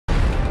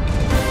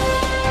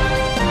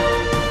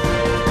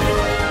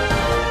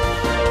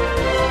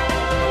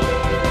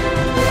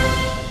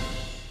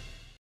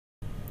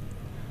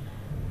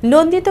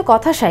নন্দিত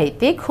কথা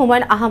সাহিত্যিক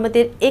হুমায়ুন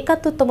আহমেদের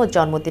 ৭১তম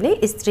জন্মদিনে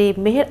স্ত্রী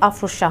মেহের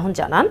আফরোজ শাহন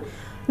জানান,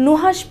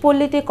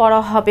 নুহাশপল্লীতে করা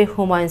হবে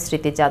হুমায়ুন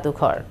স্মৃতি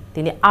জাদুঘর।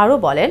 তিনি আরও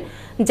বলেন,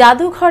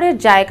 জাদুঘরের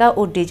জায়গা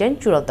ও ডিজাইন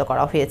চূড়ান্ত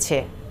করা হয়েছে।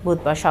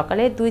 বুধবার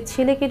সকালে দুই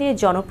ছেলেকে নিয়ে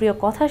জনপ্রিয়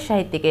কথা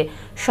সাহিত্যিকের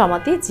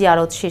সমাধি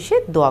জিয়ারত শেষে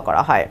দোয়া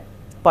করা হয়।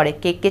 পরে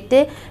কেক কেটে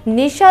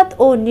নিশাত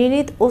ও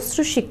নিরিত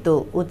অশ্রুসিক্ত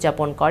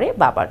উদযাপন করে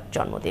বাবার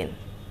জন্মদিন।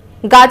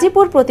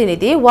 গাজীপুর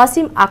প্রতিনিধি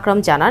ওয়াসিম আকরাম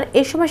জানান,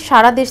 এ সময়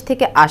সারা দেশ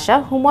থেকে আসা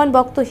হুমায়ুন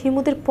ভক্ত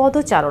হিমুদের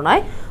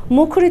পদচারণায়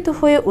মুখরিত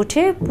হয়ে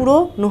ওঠে পুরো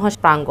নুহাশ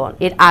প্রাঙ্গণ।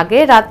 এর আগে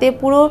রাতে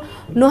পুরো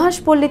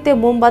নুহাশপল্লীতে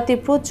মোমবাতি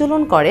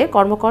প্রজ্বলন করে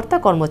কর্মকর্তা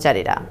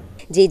কর্মচারীরা।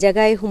 যে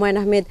জায়গায় হুমায়ুন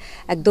আহমেদ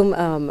একদম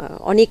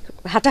অনেক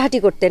হাঁটাহাঁটি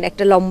করতেন,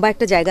 একটা লম্বা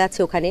একটা জায়গা আছে,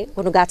 ওখানে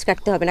কোনো গাছ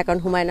কাটতে হবে না, কারণ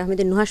হুমায়ুন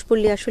আহমেদের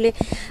নুহাশপল্লী আসলে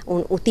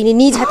তিনি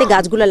নিজ হাতে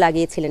গাছগুলো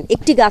লাগিয়েছিলেন।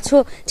 একটি গাছও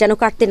যেন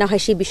কাটতে না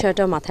হয় সেই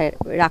বিষয়টাও মাথায়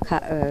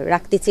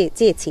রাখতে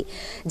চেয়েছি।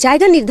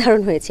 জায়গা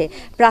নির্ধারণ হয়েছে,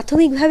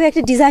 প্রাথমিকভাবে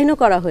একটা ডিজাইনও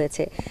করা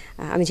হয়েছে।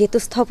 আমি যেহেতু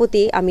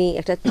স্থপতি, আমি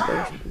একটা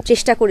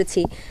চেষ্টা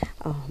করেছি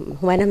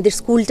হুমায়ুন আহমেদের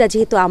স্কুলটা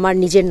যেহেতু আমার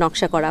নিজের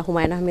নকশা করা,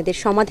 হুমায়ুন আহমেদের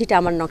সমাধিটা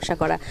আমার নকশা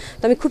করা,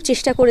 তো আমি খুব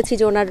চেষ্টা করেছি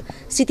যে ওনার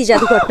স্মৃতি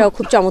জাদুঘরটাও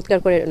খুব চমৎকার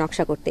করে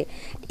নকশা করতে।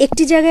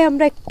 একটি জায়গায়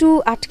আমরা একটু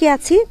আটকে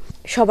আছি,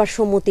 সবার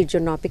সম্মতির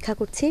জন্য অপেক্ষা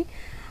করছি।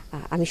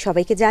 আমি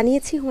সবাইকে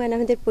জানিয়েছি, হুমায়ুন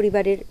আহমেদের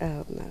পরিবারের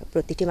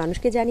প্রতিটি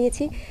মানুষকে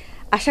জানিয়েছি।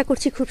 আশা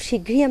করছি খুব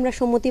শীঘ্রই আমরা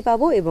সম্মতি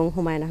পাবো এবং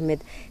হুমায়ুন আহমেদ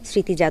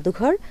স্মৃতি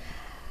জাদুঘর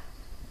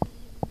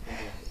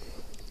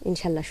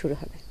ইনশাল্লাহ শুরু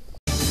হবে।